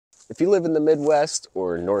If you live in the Midwest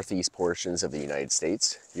or northeast portions of the United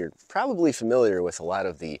States, you're probably familiar with a lot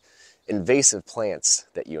of the invasive plants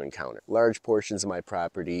that you encounter. Large portions of my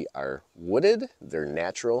property are wooded, they're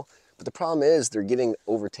natural, but the problem is they're getting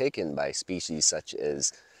overtaken by species such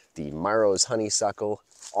as the Marrow's honeysuckle,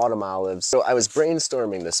 autumn olives. So I was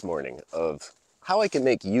brainstorming this morning of how I can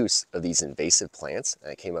make use of these invasive plants, and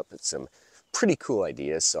I came up with some pretty cool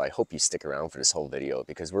ideas, so I hope you stick around for this whole video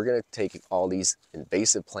because we're gonna take all these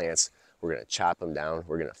invasive plants, we're gonna chop them down,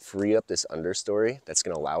 we're gonna free up this understory that's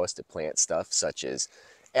gonna allow us to plant stuff such as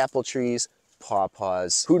apple trees,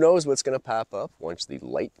 pawpaws. Who knows what's gonna pop up once the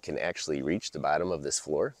light can actually reach the bottom of this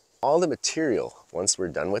floor. All the material, once we're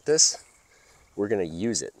done with this, we're gonna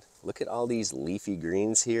use it. Look at all these leafy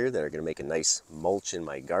greens here that are gonna make a nice mulch in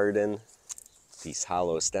my garden. These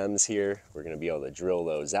hollow stems here, we're gonna be able to drill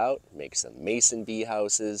those out, make some mason bee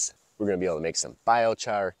houses. We're gonna be able to make some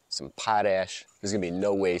biochar, some potash. There's gonna be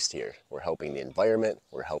no waste here. We're helping the environment,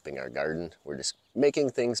 we're helping our garden. We're just making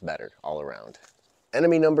things better all around.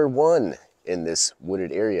 Enemy number one in this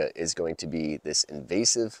wooded area is going to be this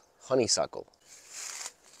invasive honeysuckle.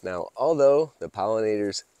 Now, although the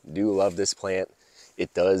pollinators do love this plant,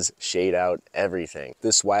 it does shade out everything.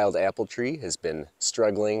 This wild apple tree has been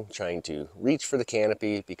struggling, trying to reach for the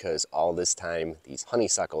canopy because all this time these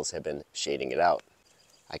honeysuckles have been shading it out.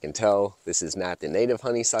 I can tell this is not the native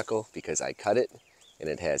honeysuckle because I cut it and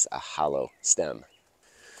it has a hollow stem.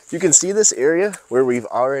 You can see this area where we've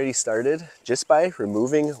already started. Just by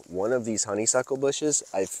removing one of these honeysuckle bushes,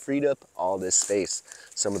 I've freed up all this space.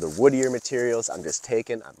 Some of the woodier materials I'm just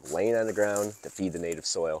taking, I'm laying on the ground to feed the native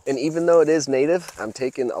soil. And even though it is native, I'm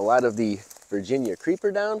taking a lot of the Virginia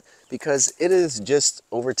creeper down because it is just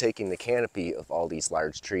overtaking the canopy of all these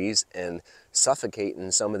large trees and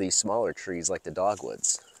suffocating some of these smaller trees like the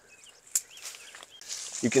dogwoods.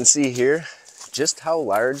 You can see here just how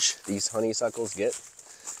large these honeysuckles get.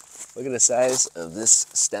 Look at the size of this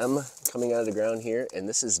stem coming out of the ground here, and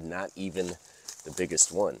this is not even the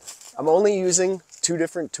biggest one. I'm only using two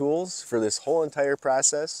different tools for this whole entire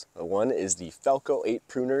process. One is the Felco 8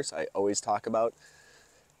 pruners I always talk about.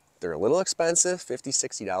 They're a little expensive, $50,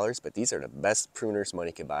 $60, but these are the best pruners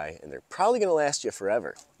money can buy, and they're probably gonna last you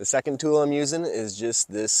forever. The second tool I'm using is just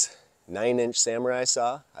this 9-inch samurai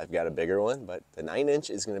saw. I've got a bigger one, but the 9-inch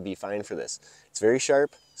is gonna be fine for this. It's very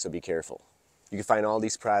sharp, so be careful. You can find all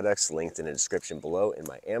these products linked in the description below in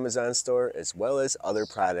my Amazon store, as well as other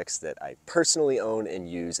products that I personally own and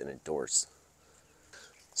use and endorse.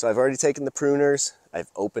 So I've already taken the pruners, I've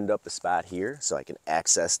opened up the spot here so I can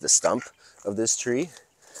access the stump of this tree.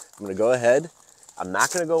 I'm gonna go ahead, I'm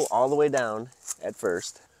not gonna go all the way down at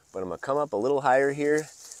first, but I'm gonna come up a little higher here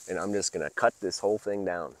and I'm just gonna cut this whole thing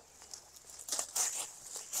down.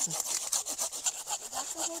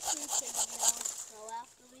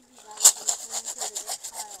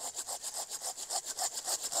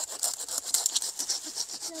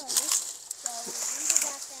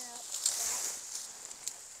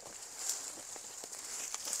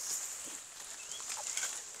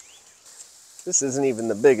 This isn't even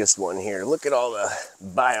the biggest one here. Look at all the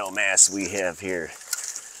biomass we have here.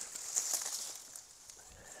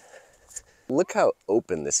 Look how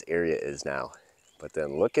open this area is now. But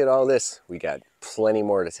then look at all this. We got plenty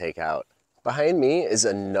more to take out. Behind me is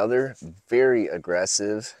another very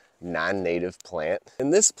aggressive non-native plant.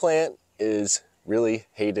 And this plant is really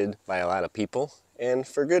hated by a lot of people, and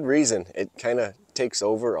for good reason. It kind of takes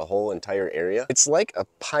over a whole entire area. It's like a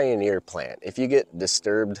pioneer plant. If you get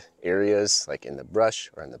disturbed areas like in the brush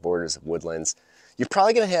or on the borders of woodlands, you're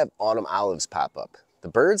probably gonna have autumn olives pop up. The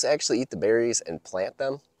birds actually eat the berries and plant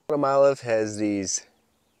them. Autumn olive has these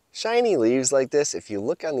shiny leaves like this. If you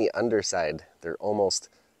look on the underside, they're almost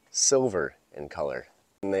silver in color.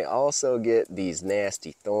 And they also get these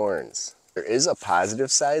nasty thorns. There is a positive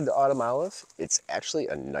side to autumn olive. It's actually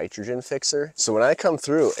a nitrogen fixer. So when I come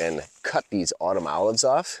through and cut these autumn olives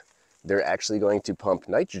off, they're actually going to pump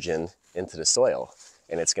nitrogen into the soil,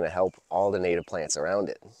 and it's gonna help all the native plants around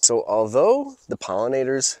it. So although the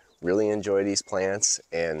pollinators really enjoy these plants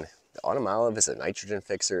and the autumn olive is a nitrogen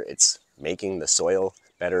fixer, it's making the soil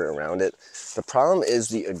better around it, the problem is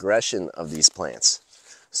the aggression of these plants.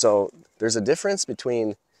 So there's a difference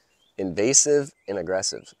between invasive and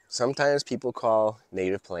aggressive. Sometimes people call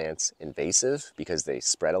native plants invasive because they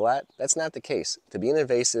spread a lot. That's not the case. To be an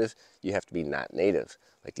invasive, you have to be not native.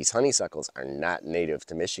 Like these honeysuckles are not native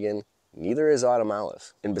to Michigan, neither is autumn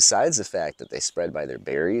olive. And besides the fact that they spread by their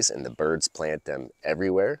berries and the birds plant them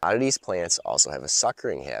everywhere, a lot of these plants also have a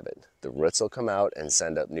suckering habit. The roots will come out and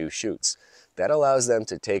send up new shoots. That allows them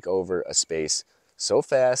to take over a space so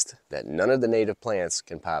fast that none of the native plants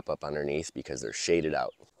can pop up underneath because they're shaded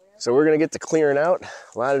out. So we're gonna get to clearing out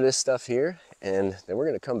a lot of this stuff here, and then we're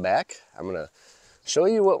gonna come back. I'm gonna show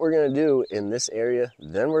you what we're gonna do in this area.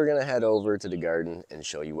 Then we're gonna head over to the garden and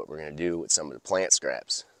show you what we're gonna do with some of the plant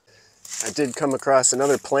scraps. I did come across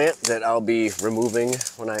another plant that I'll be removing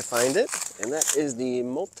when I find it, and that is the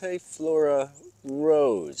multifllora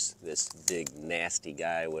rose. This big nasty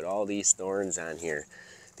guy with all these thorns on here.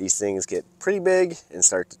 These things get pretty big and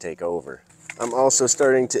start to take over. I'm also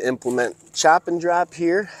starting to implement chop and drop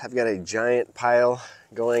here. I've got a giant pile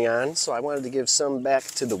going on, so I wanted to give some back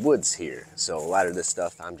to the woods here. So a lot of this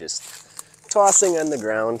stuff I'm just tossing on the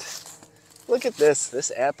ground. Look at this.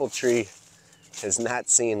 This apple tree has not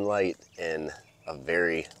seen light in a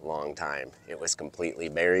very long time. It was completely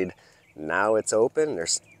buried. Now it's open.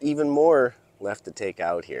 There's even more left to take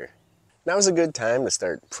out here. Now's a good time to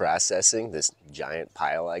start processing this giant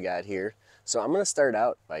pile I got here. So I'm gonna start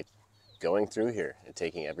out by going through here and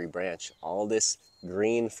taking every branch, all this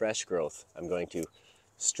green fresh growth. I'm going to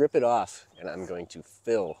strip it off and I'm going to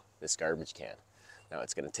fill this garbage can. Now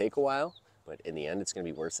it's gonna take a while, but in the end it's gonna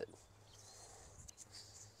be worth it.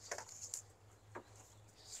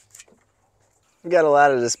 We got a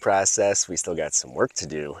lot of this process. We still got some work to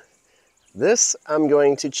do. This I'm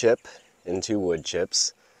going to chip into wood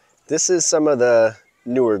chips. This is some of the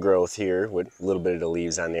newer growth here with a little bit of the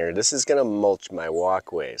leaves on there. This is gonna mulch my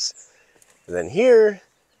walkways. And then here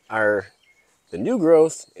are the new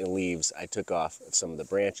growth and leaves I took off of some of the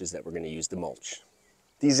branches that we're gonna use to mulch.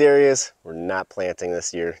 These areas we're not planting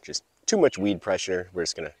this year, just too much weed pressure. We're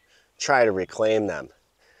just gonna try to reclaim them.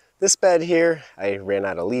 This bed here, I ran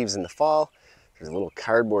out of leaves in the fall. There's a little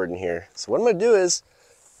cardboard in here. So what I'm gonna do is,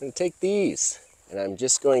 I'm gonna take these and I'm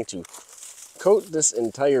just going to coat this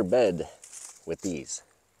entire bed with these.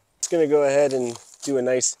 Just gonna go ahead and do a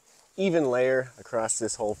nice even layer across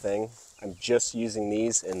this whole thing. I'm just using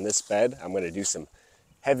these in this bed. I'm gonna do some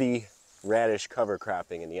heavy radish cover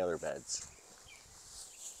cropping in the other beds.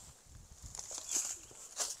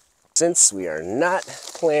 Since we are not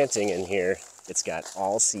planting in here, it's got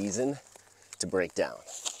all season to break down.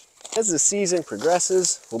 As the season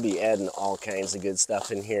progresses, we'll be adding all kinds of good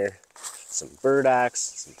stuff in here. Some burdocks,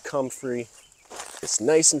 some comfrey. It's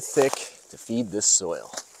nice and thick to feed this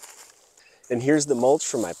soil. And here's the mulch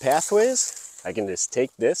for my pathways. I can just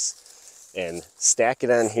take this and stack it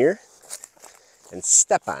on here and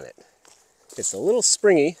step on it. It's a little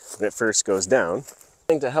springy when it first goes down,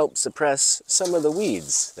 to help suppress some of the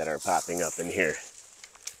weeds that are popping up in here.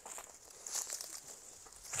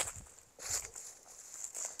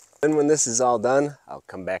 Then when this is all done, I'll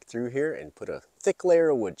come back through here and put a thick layer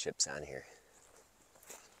of wood chips on here.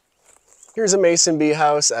 Here's a mason bee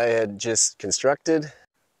house I had just constructed.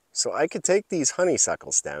 So I could take these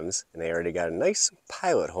honeysuckle stems, and they already got a nice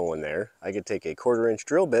pilot hole in there. I could take a 1/4-inch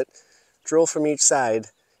drill bit, drill from each side,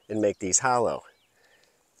 and make these hollow.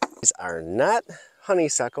 These are not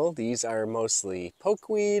honeysuckle. These are mostly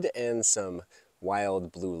pokeweed and some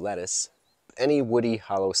wild blue lettuce. Any woody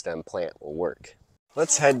hollow stem plant will work.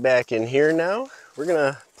 Let's head back in here now. We're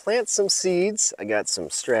gonna plant some seeds. I got some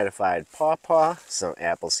stratified pawpaw, some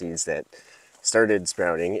apple seeds that started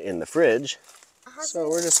sprouting in the fridge. So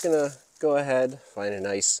we're just gonna go ahead, find a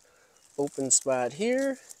nice open spot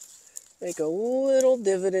here, make a little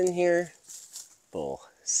divot in here, pull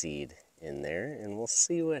seed in there, and we'll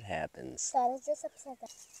see what happens.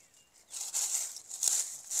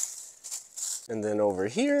 And then over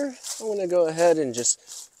here, I'm gonna go ahead and just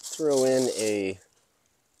throw in a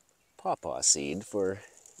pawpaw seed for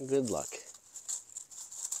good luck.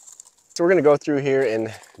 So we're gonna go through here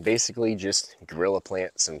and basically just guerrilla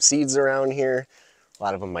plant some seeds around here. A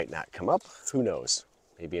lot of them might not come up, who knows?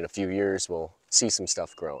 Maybe in a few years we'll see some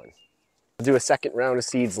stuff growing. We'll do a second round of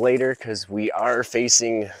seeds later because we are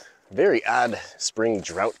facing very odd spring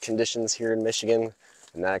drought conditions here in Michigan.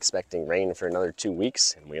 I'm not expecting rain for another 2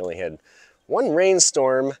 weeks, and we only had one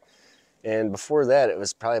rainstorm, and before that it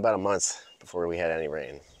was probably about a month before we had any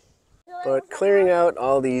rain. But clearing out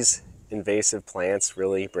all these invasive plants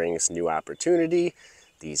really brings new opportunity.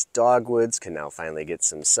 These dogwoods can now finally get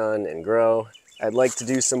some sun and grow. I'd like to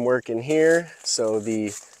do some work in here, so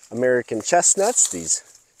the American chestnuts,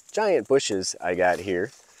 these giant bushes I got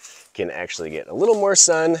here, can actually get a little more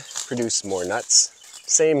sun, produce more nuts.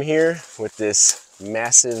 Same here with this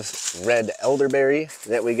massive red elderberry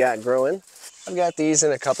that we got growing. I've got these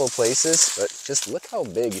in a couple places, but just look how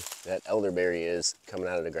big that elderberry is coming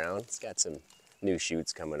out of the ground. It's got some new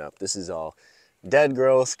shoots coming up. This is all dead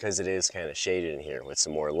growth because it is kind of shaded in here. With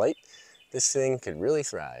some more light, this thing could really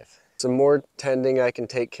thrive. Some more tending I can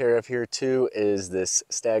take care of here too is this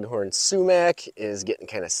staghorn sumac is getting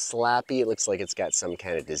kind of sloppy. It looks like it's got some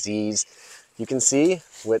kind of disease. You can see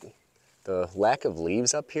with the lack of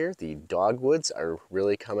leaves up here, the dogwoods are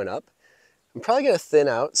really coming up. I'm probably going to thin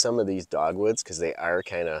out some of these dogwoods because they are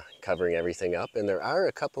kind of covering everything up, and there are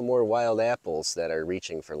a couple more wild apples that are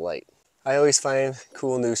reaching for light. I always find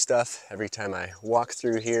cool new stuff every time I walk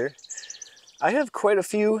through here. I have quite a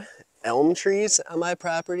few elm trees on my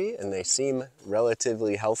property and they seem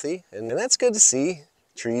relatively healthy, and that's good to see.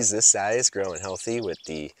 Trees this size growing healthy with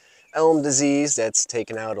the elm disease that's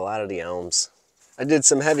taken out a lot of the elms. I did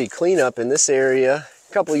some heavy cleanup in this area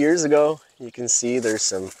a couple years ago. You can see there's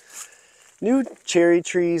some new cherry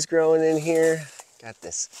trees growing in here. Got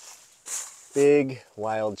this big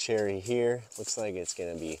wild cherry here. Looks like it's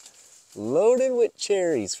gonna be loaded with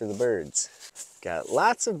cherries for the birds. Got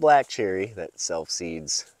lots of black cherry that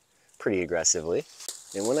self-seeds pretty aggressively.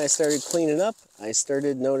 And when I started cleaning up, I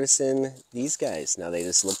started noticing these guys. Now they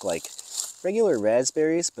just look like regular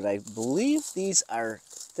raspberries, but I believe these are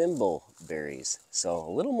thimble berries. So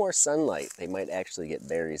a little more sunlight, they might actually get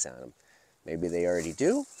berries on them. Maybe they already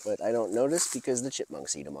do, but I don't notice because the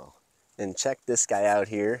chipmunks eat them all. And check this guy out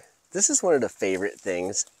here. This is one of the favorite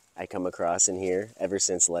things I come across in here ever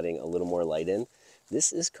since letting a little more light in.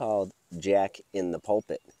 This is called Jack in the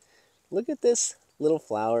Pulpit. Look at this little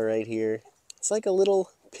flower right here. It's like a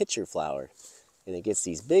little pitcher flower, and it gets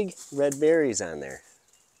these big red berries on there.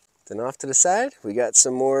 Then off to the side, we got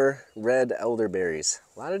some more red elderberries.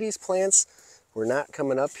 A lot of these plants were not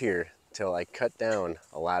coming up here till I cut down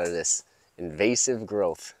a lot of this invasive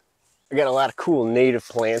growth. I got a lot of cool native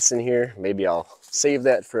plants in here. Maybe I'll save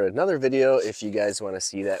that for another video if you guys want to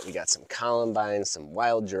see that. We got some columbines, some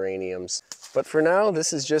wild geraniums. But for now,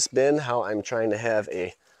 this has just been how I'm trying to have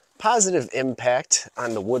a positive impact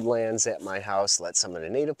on the woodlands at my house, let some of the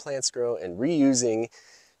native plants grow, and reusing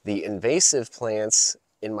the invasive plants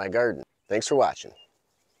in my garden. Thanks for watching.